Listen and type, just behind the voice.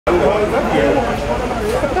Right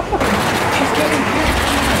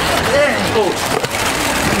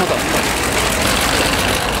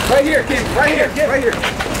here, Kim. Right here. Right here.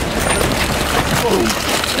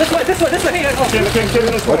 This way. This way. This way. Oh. Kim,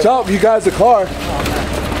 this way. Watch out, you guys, the car.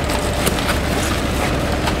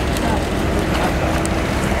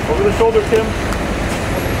 Over the shoulder, Kim.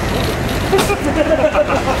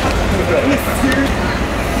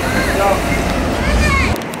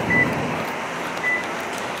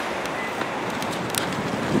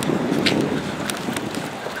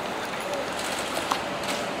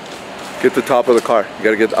 Get the top of the car. You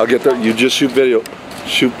gotta get. I'll get there. You just shoot video,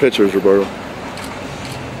 shoot pictures, Roberto.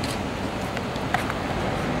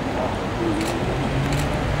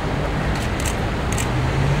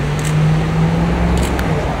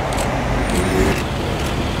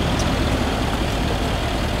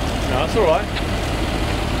 No, that's all right.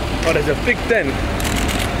 Oh, there's a big dent.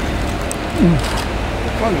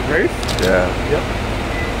 On the roof? Yeah. Yep.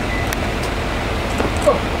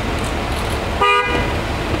 Oh.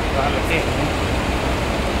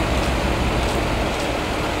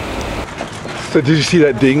 So did you see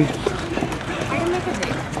that ding? I didn't make a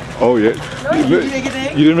ding. Oh yeah. No, you didn't make a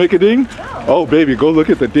ding? You didn't make a ding? No. Oh baby, go look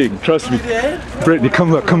at the ding. Trust me. You did? Brittany,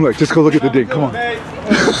 come look. Just go look at the ding. Come on. On the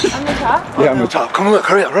top? Yeah, on the top. Come look.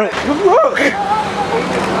 Hurry up. Right. Look.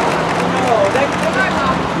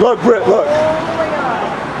 Look, Britt. Look. Oh my god.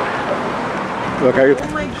 Look. Oh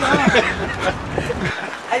my god.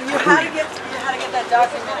 And you had to get that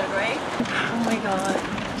documented, right? Oh my god.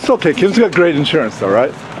 It's okay. Kim's got great insurance, though,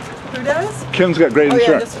 right? Who does? Kim's got great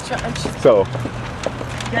insurance. Yeah, just So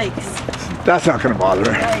yikes. that's not gonna bother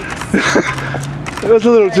her. Yikes. It was a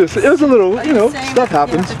little, you know, stuff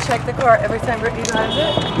happens. You have to check the car every time Brittany drives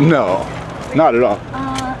it? No, not at all. Is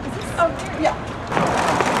this, oh, yeah.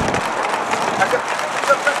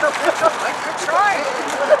 You're trying.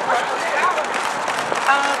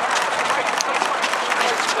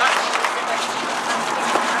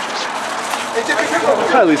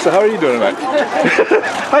 Hi Lisa, how are you doing tonight?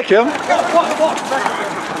 Hi Kim.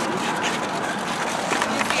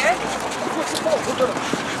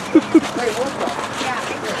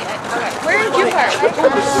 Where did you park?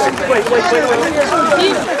 Wait.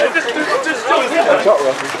 Just jump in. Watch out,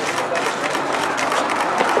 Ruffy.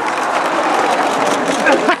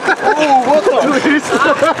 Oh, what the?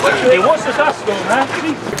 Hey, what's the dust going, man?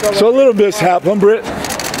 So a little mishap, huh, Britt?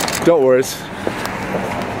 Don't worry.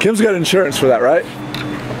 Kim's got insurance for that, right?